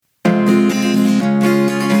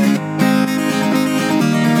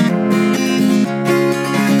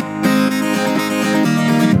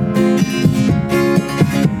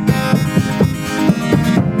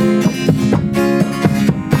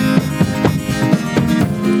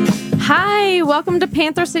welcome to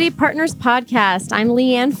Panther City Partners Podcast. I'm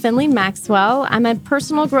Leanne Finley Maxwell. I'm a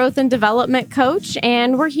personal growth and development coach,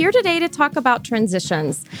 and we're here today to talk about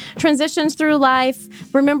transitions through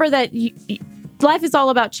life. Remember that life is all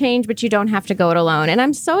about change, but you don't have to go it alone. And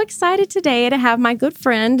I'm so excited today to have my good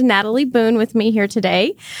friend, Natalie Boone, with me here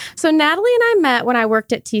today. So Natalie and I met when I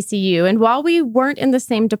worked at TCU. And while we weren't in the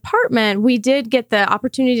same department, we did get the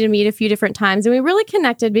opportunity to meet a few different times. And we really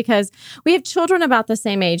connected because we have children about the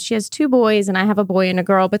same age. She has 2 boys and I have a boy and a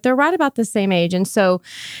girl, but they're right about the same age. And so,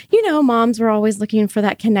 moms were always looking for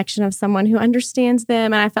that connection of someone who understands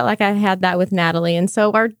them. And I felt like I had that with Natalie. And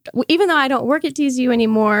so even though I don't work at TCU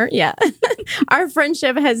anymore, our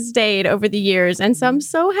friendship has stayed over the years. And so I'm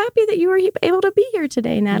so happy that you were able to be here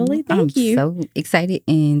today, Natalie. Thank you. I'm so excited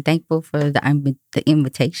and thankful for the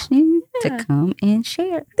invitation to come and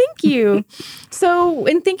share. Thank you. So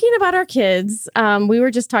in thinking about our kids, we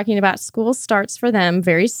were just talking about school starts for them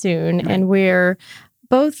very soon. Right. And we're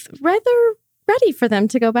both rather ready for them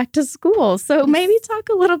to go back to school. So maybe talk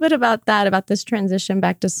a little bit about that, about this transition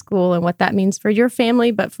back to school and what that means for your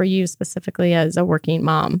family, but for you specifically as a working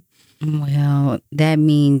mom. Well, that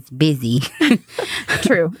means busy.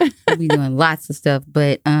 True. We'll be doing lots of stuff.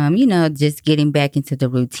 But, just getting back into the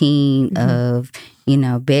routine of,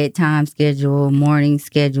 bedtime schedule, morning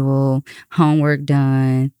schedule, homework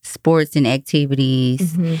done, sports and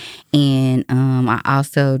activities. And I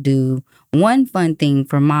also do one fun thing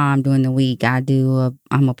for mom during the week. I'm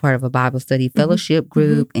a part of a Bible study fellowship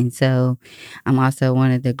group. And so I'm also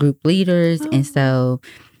one of the group leaders. And so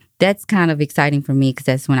that's kind of exciting for me because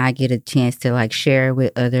that's when I get a chance to share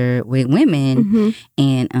with women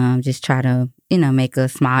and just try to, make a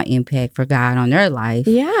small impact for God on their life.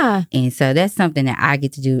 Yeah. And so that's something that I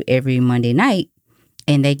get to do every Monday night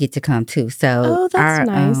and they get to come too. So our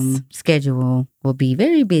nice. Schedule will be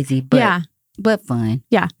very busy, but fun.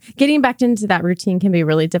 Yeah. Getting back into that routine can be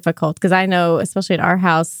really difficult because I know, especially at our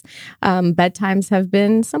house, bedtimes have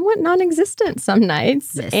been somewhat non-existent some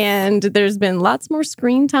nights. Yes. And there's been lots more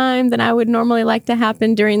screen time than I would normally like to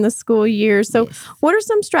happen during the school year. So what are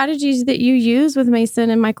some strategies that you use with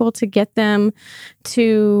Mason and Michael to get them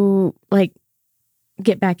to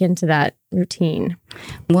get back into that routine?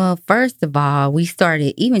 Well, first of all, we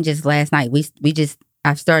started, even just last night,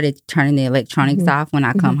 I've started turning the electronics off when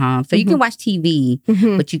I come home. So you can watch TV,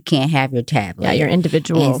 but you can't have your tablet. Yeah, your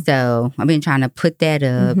individual. And so I've been trying to put that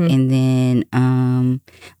up. And then,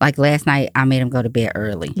 last night, I made them go to bed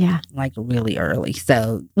early. Yeah. Really early.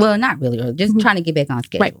 So, well, not really early. Just trying to get back on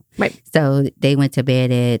schedule. Right. So they went to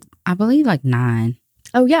bed at, I believe, 9.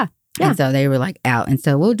 Oh, yeah. And so they were out. And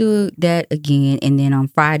so we'll do that again. And then on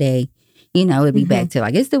Friday, it'll be back to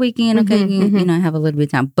it's the weekend, okay, have a little bit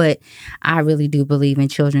of time. But I really do believe in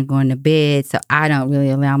children going to bed. So I don't really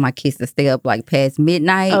allow my kids to stay up past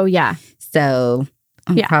midnight. Oh, yeah. So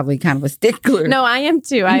I'm probably kind of a stickler. No, I am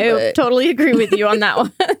too. I totally agree with you on that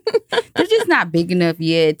one. They're just not big enough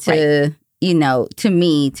yet to, to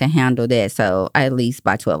me to handle that. So at least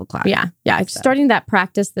by 12 o'clock. Yeah. So. Starting that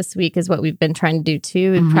practice this week is what we've been trying to do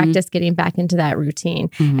too. And practice getting back into that routine.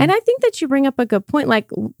 And I think that you bring up a good point.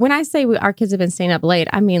 When I say our kids have been staying up late,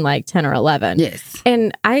 I mean 10 or 11. Yes.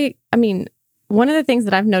 And I mean, one of the things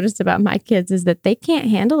that I've noticed about my kids is that they can't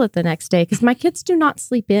handle it the next day because my kids do not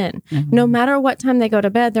sleep in. No matter what time they go to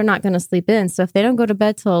bed, they're not going to sleep in. So if they don't go to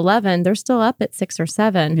bed till 11, they're still up at 6 or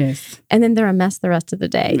 7. Yes. And then they're a mess the rest of the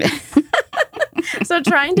day. So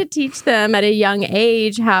trying to teach them at a young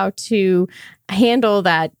age how to handle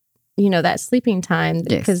that, that sleeping time,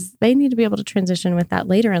 because they need to be able to transition with that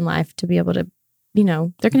later in life to be able to, they're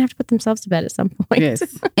going to have to put themselves to bed at some point.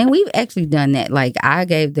 Yes. And we've actually done that. I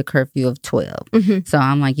gave the curfew of 12. So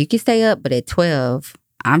I'm you can stay up, but at 12,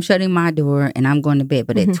 I'm shutting my door and I'm going to bed.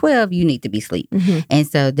 But at 12, you need to be asleep. And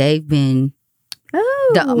so they've been,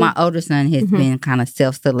 my older son has been kind of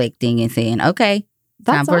self-selecting and saying, okay,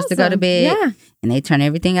 time for us to go to bed. Yeah. And they turn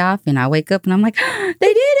everything off and I wake up and I'm they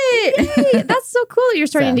did it. Yay. That's so cool. You're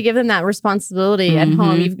starting to give them that responsibility at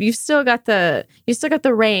home. You've still got the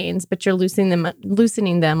reins, but you're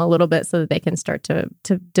loosening them a little bit so that they can start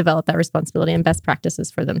to develop that responsibility and best practices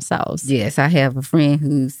for themselves. Yes. I have a friend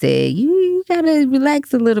who said, you got to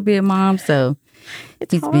relax a little bit, Mom. So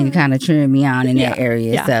he's been kind of cheering me on in that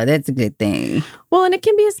area. Yeah. So that's a good thing. Well, and it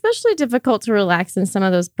can be especially difficult to relax in some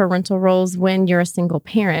of those parental roles when you're a single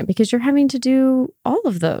parent because you're having to do all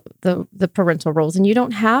of the parental roles and you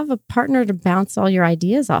don't have a partner to bounce all your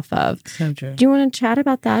ideas off of. So true. Do you want to chat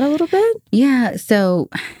about that a little bit? Yeah. So,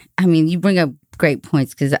 you bring up great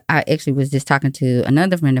points, because I actually was just talking to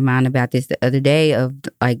another friend of mine about this the other day, of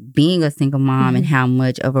like being a single mom and how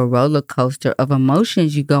much of a roller coaster of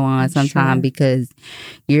emotions you go on sometimes, because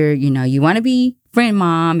you're, you want to be friend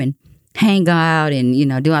mom and hang out and,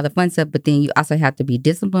 do all the fun stuff, but then you also have to be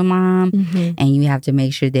disciplined mom, and you have to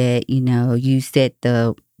make sure that, you set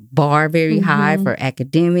the bar very high for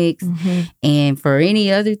academics and for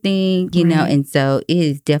any other thing, know, and so it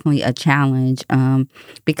is definitely a challenge,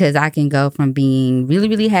 because I can go from being really,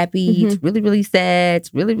 really happy to really, really sad,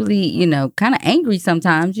 to really, really, kind of angry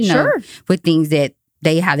sometimes, with things that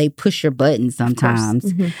how they push your buttons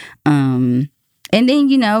sometimes. And then,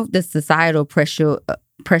 the societal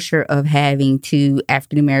pressure of having two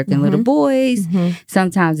African-American little boys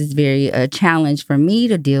sometimes is very a challenge for me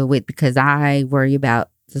to deal with, because I worry about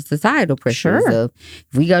the societal pressures of,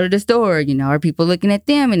 if we go to the store, are people looking at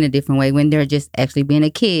them in a different way when they're just actually being a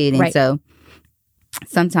kid? And so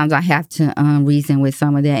sometimes I have to reason with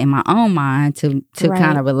some of that in my own mind to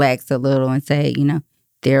kind of relax a little and say,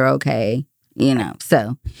 they're okay.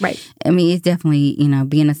 So I mean, it's definitely,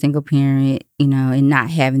 being a single parent, and not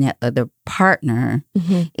having that other partner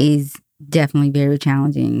is definitely very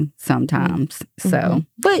challenging sometimes. So,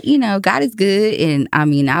 but God is good, and I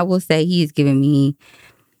mean, I will say He has given me,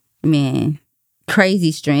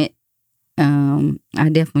 crazy strength. I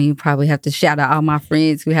definitely probably have to shout out all my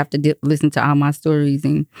friends who have to listen to all my stories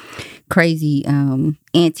and crazy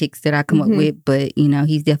antics that I come up with. But,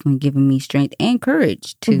 He's definitely given me strength and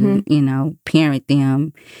courage to, parent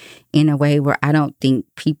them in a way where I don't think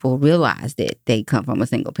people realize that they come from a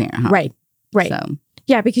single parent home. Right. So.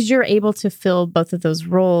 Yeah, because you're able to fill both of those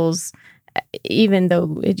roles, even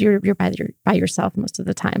though you're by yourself most of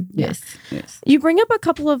the time. Yes. You bring up a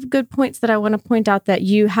couple of good points that I want to point out, that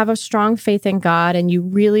you have a strong faith in God, and you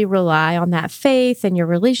really rely on that faith and your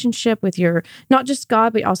relationship with your, not just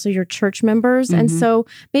God, but also your church members. And so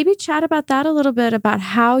maybe chat about that a little bit, about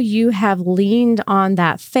how you have leaned on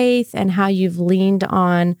that faith and how you've leaned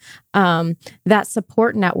on that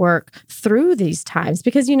support network through these times,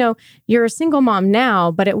 because you're a single mom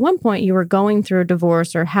now, but at one point you were going through a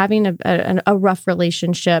divorce or having a rough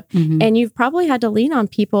relationship, and you've probably had to lean on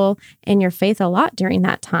people and your faith a lot during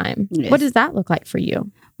that time. What does that look like for you?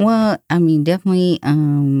 Well, I mean, definitely.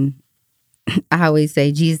 I always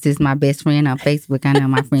say Jesus is my best friend on Facebook. I know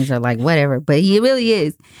my friends are like, whatever, but He really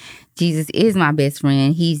is. Jesus is my best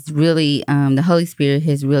friend. He's really, the Holy Spirit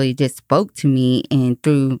has really just spoke to me, and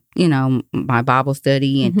through, my Bible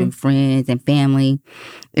study and through friends and family.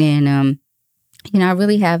 And, I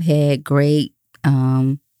really have had great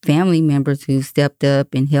family members who stepped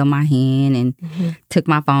up and held my hand and took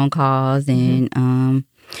my phone calls. And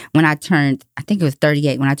when I turned, I think it was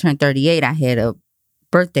 38, when I turned 38, I had a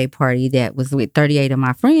birthday party that was with 38 of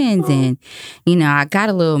my friends. And, I got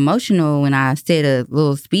a little emotional when I said a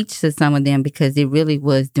little speech to some of them, because it really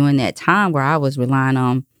was during that time where I was relying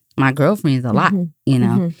on my girlfriends a lot,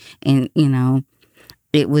 and,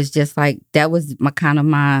 it was just like, that was my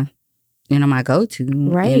my go-to.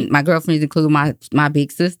 Right. And my girlfriends include my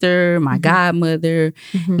big sister, my godmother.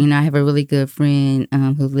 I have a really good friend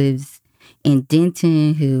who lives in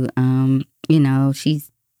Denton, who,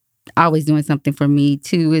 she's always doing something for me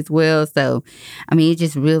too as well. So, I mean, it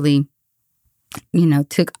just really,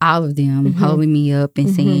 took all of them holding me up and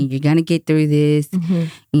saying, you're going to get through this.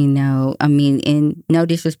 I mean, and no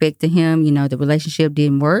disrespect to him, the relationship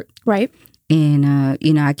didn't work. Right. And,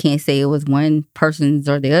 I can't say it was one person's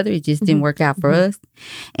or the other. It just didn't work out for us.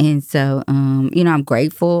 And so, I'm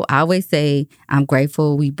grateful. I always say I'm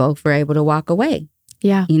grateful we both were able to walk away.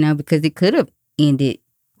 Yeah. Because it could have ended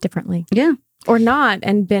differently. Yeah. Or not,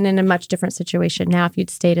 and been in a much different situation now if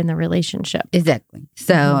you'd stayed in the relationship. Exactly.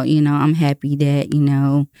 So, I'm happy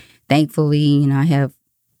that, thankfully, I have,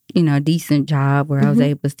 a decent job where I was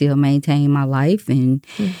able to still maintain my life. And,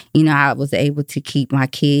 I was able to keep my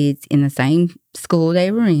kids in the same school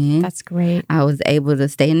they were in. That's great. I was able to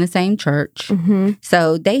stay in the same church.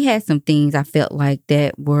 So they had some things I felt like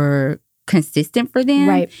that were consistent for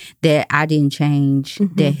them, that I didn't change,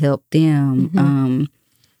 that helped them.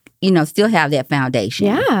 Still have that foundation.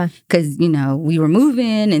 Yeah. Because, we were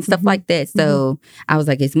moving and stuff like that. So I was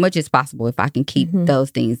like, as much as possible, if I can keep those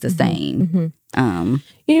things the same.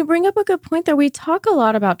 You bring up a good point there. We talk a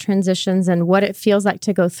lot about transitions and what it feels like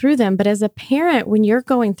to go through them. But as a parent, when you're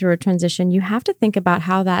going through a transition, you have to think about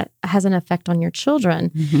how that has an effect on your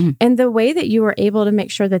children. And the way that you were able to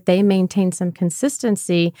make sure that they maintain some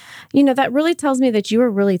consistency, that really tells me that you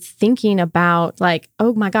were really thinking about like,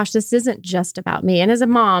 oh my gosh, this isn't just about me. And as a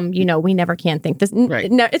mom, we never can think this.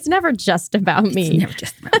 No, it's never just about me. It's never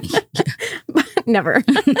just about me. Never.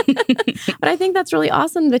 But I think that's really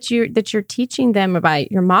awesome that you're teaching them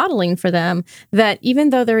about, you're modeling for them that even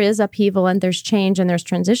though there is upheaval and there's change and there's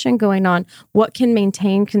transition going on, what can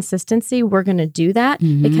maintain consistency, we're going to do that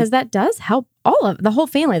because that does help the whole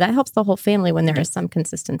family. That helps the whole family when there is some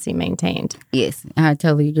consistency maintained. Yes, I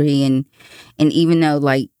totally agree. And even though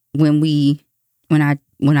like when I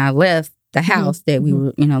left the house that we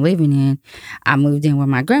were, living in, I moved in with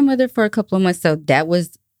my grandmother for a couple of months. So that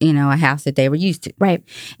was, a house that they were used to. Right.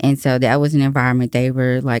 And so that was an environment they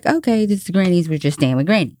were like, okay, this is Granny's. We're just staying with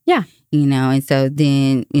Granny. Yeah. And so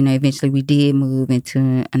then, eventually we did move into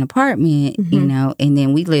an apartment, and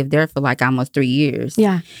then we lived there for like almost 3 years.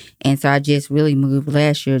 Yeah. And so I just really moved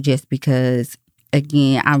last year just because,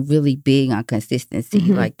 again, I'm really big on consistency.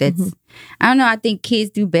 Like that's, I don't know, I think kids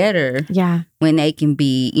do better when they can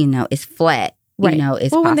be, it's flat. Right.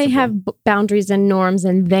 It's well, when possible. they have boundaries and norms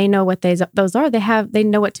and they know what those are, they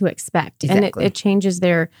know what to expect. Exactly. And it changes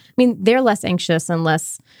they're less anxious and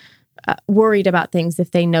less worried about things if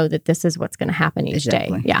they know that this is what's going to happen each day.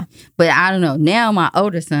 Yeah. But I don't know. Now my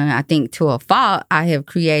older son, I think to a fault, I have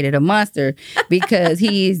created a monster because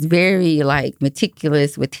he is very like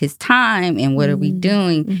meticulous with his time and what are we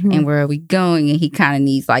doing and where are we going, and he kind of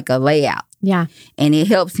needs like a layout. Yeah. And it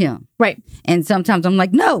helps him. Right. And sometimes I'm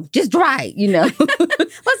like, no, just drive,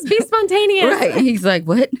 Let's be spontaneous. Right. And he's like,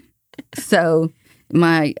 what? So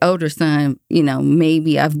my older son,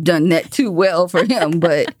 maybe I've done that too well for him.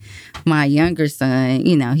 But my younger son,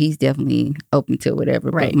 he's definitely open to whatever.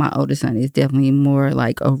 Right. But my older son is definitely more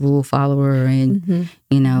like a rule follower and,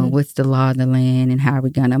 what's the law of the land and how are we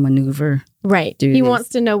going to maneuver. Right. He wants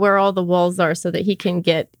to know where all the walls are so that he can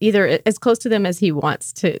get either as close to them as he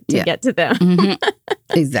wants to get to them.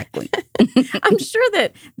 Exactly. I'm sure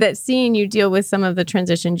that seeing you deal with some of the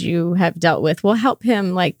transitions you have dealt with will help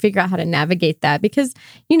him like figure out how to navigate that because,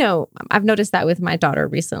 I've noticed that with my daughter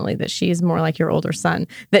recently that she's more like your older son,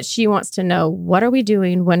 that she wants to know what are we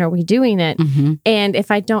doing? When are we doing it? And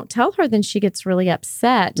if I don't tell her, then she gets really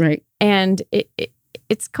upset. Right. And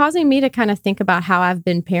it's causing me to kind of think about how I've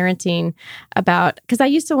been parenting because I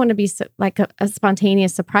used to want to be like a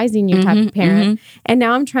spontaneous, surprising you type of parent. And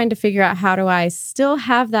now I'm trying to figure out how do I still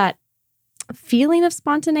have that feeling of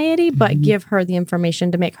spontaneity, but give her the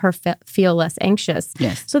information to make her feel less anxious.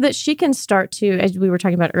 Yes. So that she can start to, as we were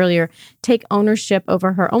talking about earlier, take ownership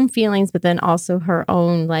over her own feelings, but then also her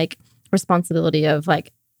own like responsibility of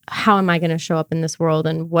like, how am I going to show up in this world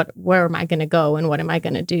and where am I going to go and what am I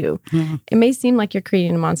going to do? Yeah. It may seem like you're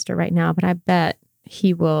creating a monster right now, but I bet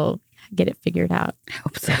he will get it figured out. I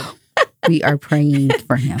hope so. We are praying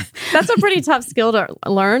for him. That's a pretty tough skill to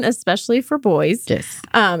learn, especially for boys. Yes.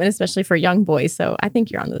 And especially for young boys. So I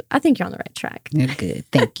think you're on the right track. You're good.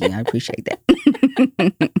 Thank you. I appreciate that.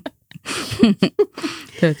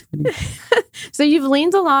 That's funny. So you've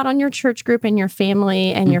leaned a lot on your church group and your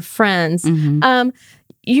family and your friends.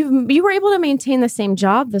 You were able to maintain the same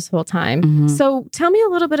job this whole time. So tell me a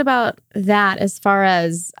little bit about that as far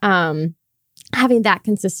as having that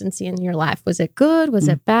consistency in your life. Was it good? Was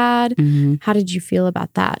it bad? How did you feel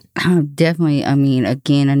about that? Definitely. I mean,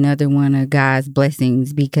 again, another one of God's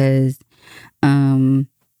blessings because my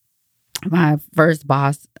first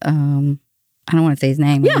boss, I don't want to say his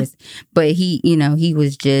name, but he, he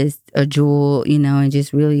was just a jewel, and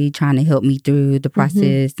just really trying to help me through the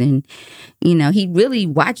process. And, he really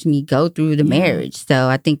watched me go through the marriage. So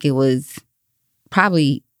I think it was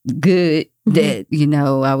probably good that,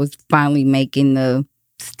 I was finally making the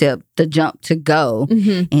jump to go.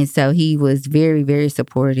 And so he was very, very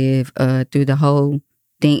supportive through the whole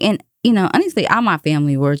thing. And, honestly, all my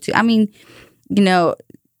family were too. I mean,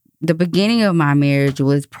 the beginning of my marriage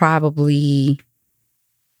was probably,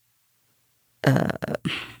 I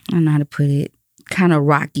don't know how to put it, kind of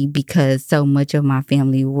rocky because so much of my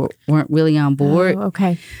family weren't really on board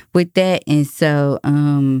with that. And so,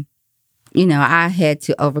 I had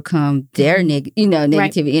to overcome their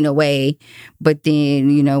negativity in a way. But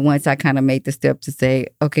then, once I kind of made the step to say,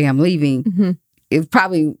 okay, I'm leaving, it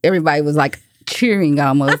probably, everybody was like cheering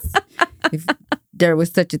almost. If there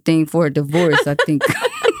was such a thing for a divorce, I think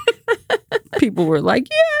people were like,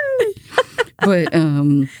 yay! But,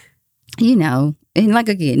 and like,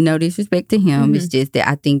 again, no disrespect to him. It's just that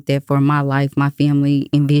I think that for my life, my family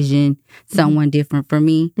envisioned someone different for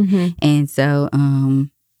me. And so,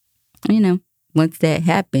 once that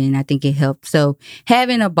happened, I think it helped. So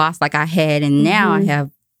having a boss like I had, and now I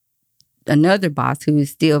have another boss who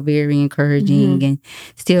is still very encouraging and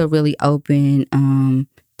still really open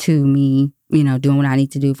to me, doing what I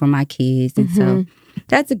need to do for my kids. And so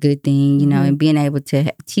that's a good thing, you know, and being able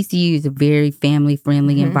to, TCU is a very family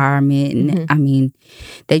friendly environment. And I mean,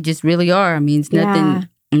 they just really are. I mean, it's nothing,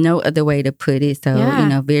 no other way to put it. So, you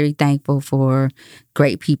know, very thankful for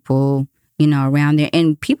great people, you know, around there.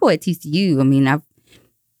 And people at TCU, I mean, I've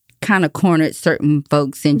kind of cornered certain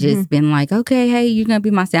folks and just been like, okay, hey, you're going to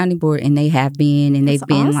be my sounding board. And they have been, and they've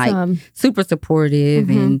been like super supportive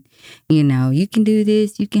and, you know, you can do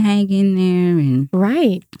this, you can hang in there.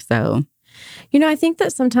 And so, you know, I think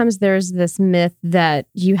that sometimes there's this myth that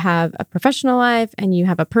you have a professional life and you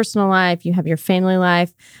have a personal life, you have your family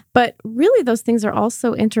life, but really those things are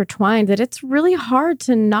also intertwined, that it's really hard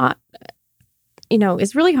to not, you know,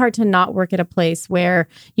 it's really hard to not work at a place where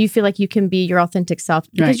you feel like you can be your authentic self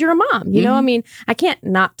because you're a mom. You know, I mean, I can't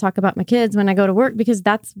not talk about my kids when I go to work because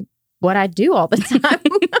that's what I do all the time.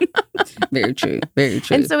 Very true. Very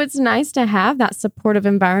true. And so it's nice to have that supportive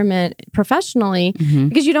environment professionally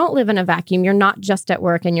because you don't live in a vacuum. You're not just at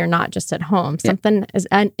work and you're not just at home. Something is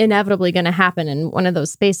inevitably going to happen in one of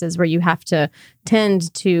those spaces where you have to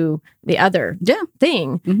tend to the other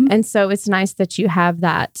thing. And so it's nice that you have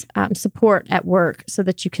that support at work so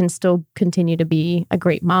that you can still continue to be a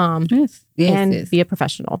great mom and be a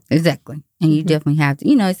professional. Exactly. And you definitely have to,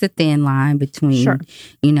 you know, it's a thin line between,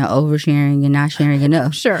 you know, oversharing and not sharing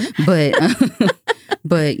enough. But,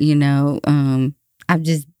 but, you know, I've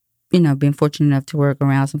just, you know, been fortunate enough to work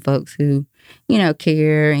around some folks who, you know,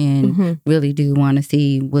 care and really do want to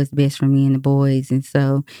see what's best for me and the boys. And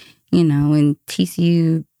so, you know, and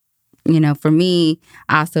TCU, you know, for me,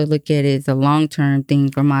 I also look at it as a long-term thing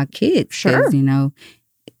for my kids. You know,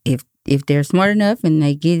 if they're smart enough and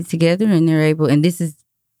they get it together and they're able, and this is,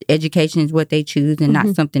 education is what they choose and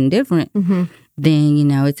not something different, then, you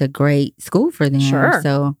know, it's a great school for them.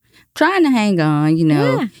 So trying to hang on, you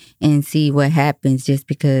know, and see what happens just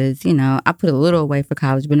because, you know, I put a little away for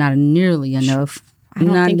college, but not nearly enough. I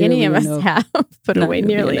don't think any of us have put away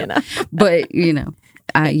nearly enough. But, you know,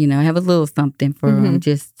 I have a little something for them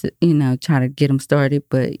just to, you know, try to get them started.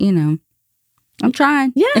 But, you know, I'm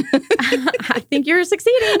trying. I think you're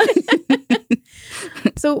succeeding.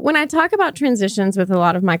 So when I talk about transitions with a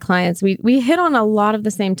lot of my clients, we hit on a lot of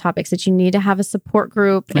the same topics, that you need to have a support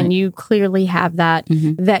group and you clearly have that,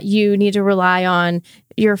 that you need to rely on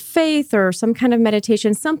your faith or some kind of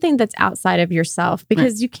meditation, something that's outside of yourself,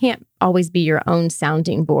 because you can't always be your own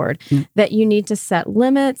sounding board, that you need to set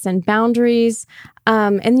limits and boundaries.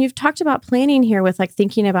 And you've talked about planning here with like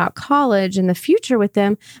thinking about college and the future with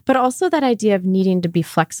them, but also that idea of needing to be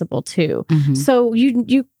flexible too. So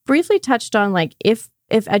you briefly touched on like if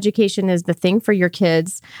education is the thing for your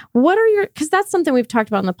kids, what are your, because that's something we've talked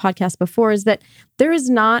about on the podcast before, is that there is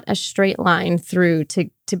not a straight line through to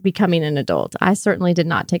becoming an adult. I certainly did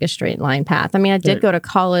not take a straight line path. I mean, I did go to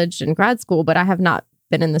college and grad school, but I have not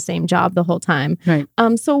been in the same job the whole time.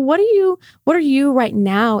 So what are you right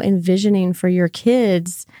now envisioning for your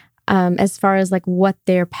kids as far as like what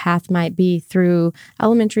their path might be through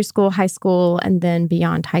elementary school, high school, and then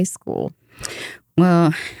beyond high school?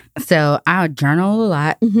 Well, so I journal a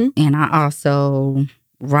lot and I also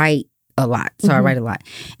write a lot. So I write a lot.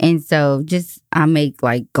 And so just I make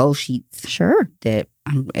like goal sheets. That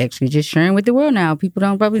I'm actually just sharing with the world now. People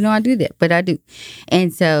don't probably know I do that, but I do.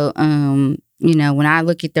 And so, you know, when I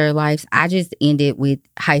look at their lives, I just ended with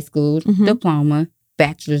high school diploma,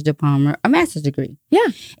 bachelor's diploma, a master's degree.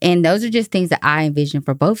 And those are just things that I envision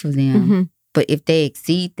for both of them. But if they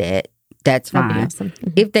exceed that, that's fine. Awesome.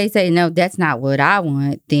 If they say, no, that's not what I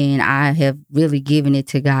want, then I have really given it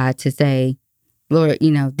to God to say, Lord,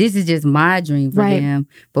 you know, this is just my dream for them.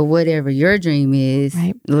 But whatever your dream is,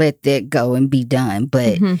 let that go and be done.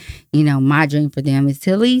 But, you know, my dream for them is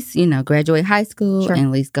to at least, you know, graduate high school and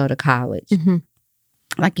at least go to college.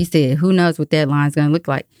 Like you said, who knows what that line's going to look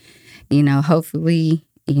like. You know, hopefully,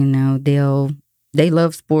 you know, they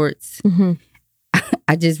love sports.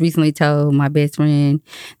 I just recently told my best friend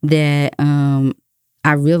that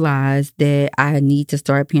I realized that I need to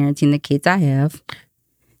start parenting the kids I have,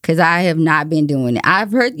 because I have not been doing it.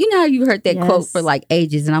 I've heard, you know, how you heard that quote for like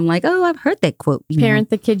ages, and I'm like, oh, I've heard that quote. Parent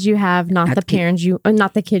the kids you have, not the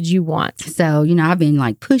kids you want. So, you know, I've been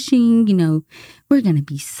like pushing, you know, we're going to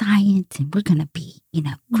be science and we're going to be, you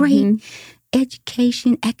know, great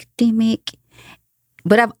education, academic.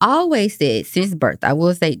 But I've always said since birth, I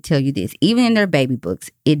will tell you this, even in their baby books,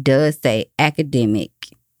 it does say academic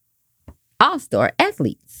all-star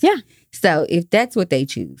athletes. So if that's what they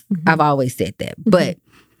choose, I've always said that. But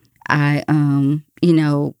I, you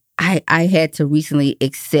know, I had to recently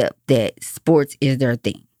accept that sports is their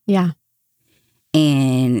thing.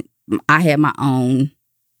 And I had my own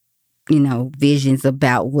visions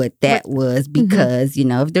about what that was because,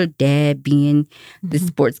 of their dad being the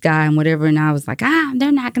sports guy and whatever. And I was like,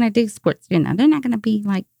 they're not going to do sports. They're not going to be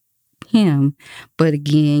like him. But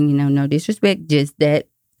again, no disrespect, just that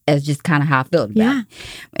as just kind of how I felt about it.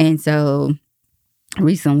 And so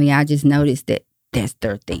recently I just noticed that that's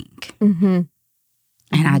their thing.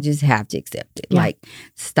 And I just have to accept it. Like,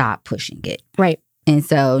 stop pushing it. Right. And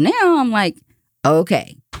so now I'm like,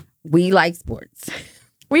 okay, we like sports.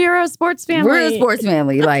 We are a sports family. We're a sports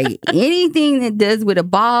family. Like, anything that does with a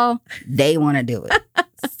ball, they want to do it.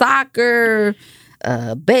 Soccer,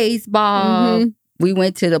 baseball. We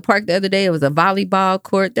went to the park the other day. It was a volleyball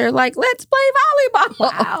court. They're like, let's play volleyball.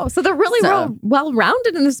 Wow. So they're really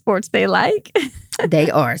well-rounded in the sports they like.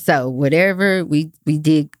 They are. So whatever, we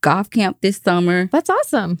did golf camp this summer. That's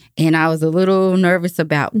awesome. And I was a little nervous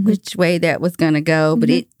about which way that was going to go,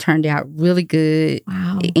 but it turned out really good.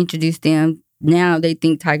 Wow. It introduced them. Now they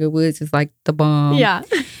think Tiger Woods is like the bomb. Yeah.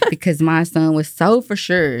 Because my son was so for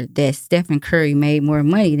sure that Stephen Curry made more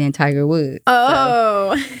money than Tiger Woods.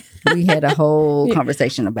 Oh. So we had a whole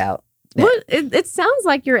conversation about that. Well, it sounds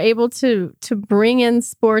like you're able to bring in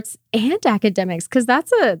sports and academics, because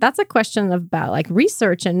that's a question about like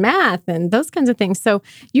research and math and those kinds of things. So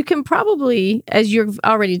you can probably, as you've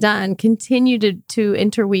already done, continue to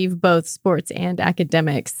interweave both sports and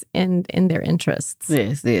academics in their interests.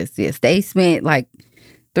 Yes. They spent like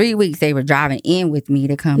 3 weeks. They were driving in with me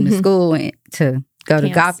to come to school and to go to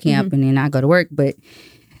golf camp, and then I go to work. But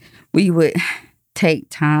we would take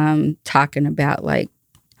time talking about like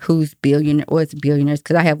who's what's billionaires,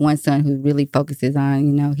 because I have one son who really focuses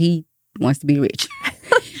on, he wants to be rich.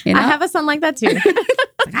 I have a son like that too.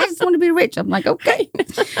 Like, I just want to be rich. I'm like, okay.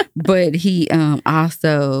 But he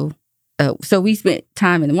also, so we spent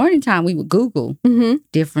time in the morning time, we would Google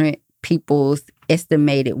different people's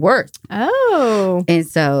estimated worth. Oh. And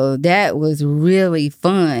so that was really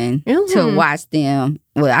fun to watch them.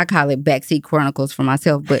 Well, I call it backseat chronicles for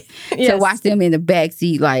myself, but to watch them in the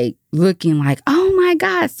backseat, like looking like, oh my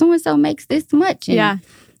God, so-and-so makes this much. And,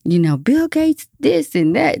 Bill Gates this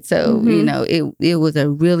and that. So, it was a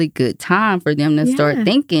really good time for them to start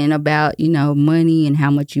thinking about, money and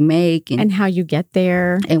how much you make. And how you get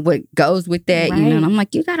there. And what goes with that, Right. And I'm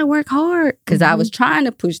like, you got to work hard. Because I was trying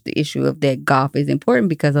to push the issue of that golf is important,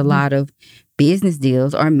 because a lot of business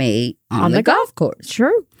deals are made on the golf course.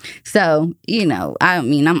 Sure. So,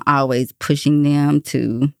 I'm always pushing them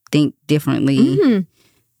to think differently.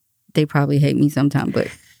 They probably hate me sometimes, but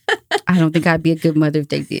I don't think I'd be a good mother if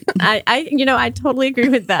they did. I totally agree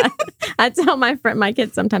with that. I tell my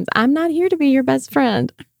kids sometimes, I'm not here to be your best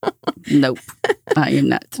friend. Nope, I am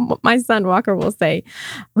not. My son Walker will say,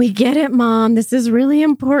 we get it, Mom. This is really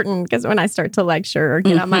important. Because when I start to lecture or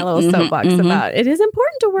get on my little soapbox about it is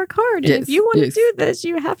important to work hard. And if you want to do this,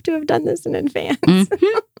 you have to have done this in advance.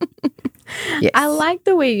 Yes. I like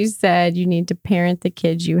the way you said you need to parent the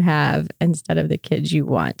kids you have instead of the kids you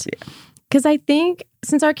want. Because I think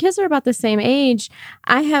since our kids are about the same age,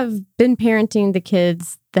 I have been parenting the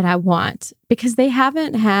kids that I want, because they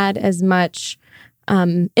haven't had as much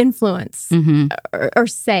influence or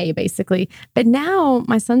say, basically. But now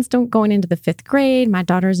my son's going into the 5th grade, my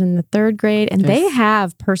daughter's in the 3rd grade, and they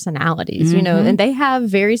have personalities, and they have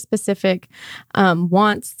very specific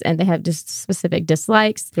wants, and they have just specific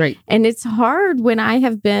dislikes. Right. And it's hard when I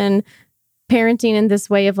have been parenting in this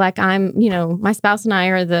way of like, I'm, my spouse and I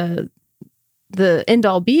are the end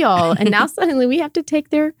all be all. And now suddenly we have to take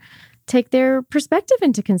their perspective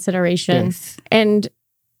into consideration. Yes. And,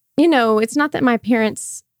 it's not that my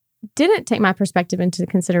parents didn't take my perspective into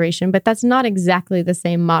consideration, but that's not exactly the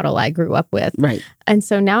same model I grew up with. Right. And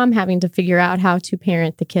so now I'm having to figure out how to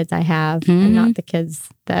parent the kids I have and not the kids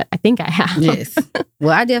that I think I have. Yes.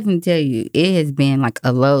 Well, I definitely tell you, it has been like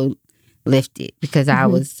a load lifted, because I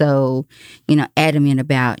was so, adamant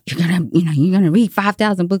about, you're going to read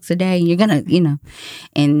 5,000 books a day. And you're going to,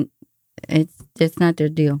 and it's not their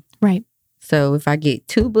deal. Right. So if I get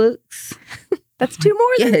 2 books, that's 2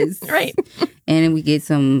 more. Yes. Right. And then we get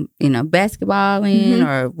some, basketball in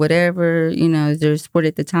or whatever, is their sport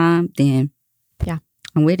at the time, then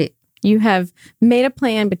I'm with it. You have made a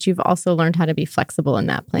plan, but you've also learned how to be flexible in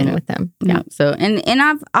that plan with them. Yeah. So, and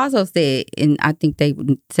I've also said, and I think they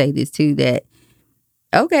would say this too, that,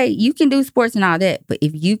 okay, you can do sports and all that, but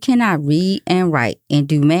if you cannot read and write and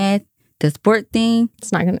do math, the sport thing,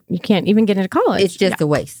 you can't even get into college. It's just a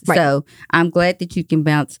waste. Right. So I'm glad that you can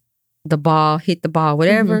bounce the ball, hit the ball,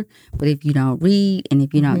 whatever. But if you don't read and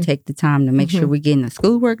if you don't take the time to make sure we're getting the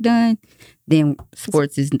schoolwork done, then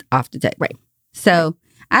sports is off the table. Right. So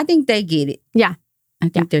I think they get it. Yeah. I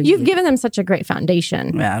think you've given them such a great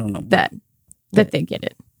foundation. Well, I don't know that they get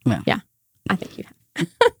it. Well, Yeah, I think you have.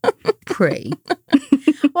 pray.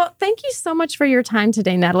 Well, thank you so much for your time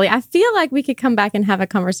today, Natalie. I feel like we could come back and have a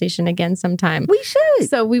conversation again sometime. We should.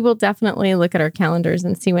 So we will definitely look at our calendars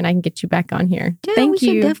and see when I can get you back on here. Yeah, Thank we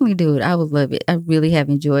you. should definitely do it. I would love it. I really have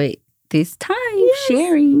enjoyed this time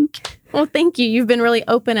sharing. Well, thank you. You've been really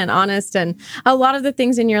open and honest, and a lot of the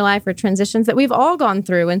things in your life are transitions that we've all gone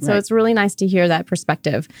through. And so Right. it's really nice to hear that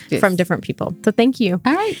perspective from different people. So thank you.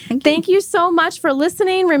 All right. Thank you so much for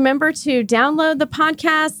listening. Remember to download the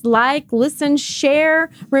podcast, like, listen, share.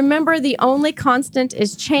 Remember, the only constant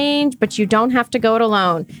is change, but you don't have to go it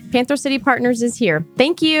alone. Panther City Partners is here.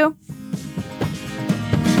 Thank you.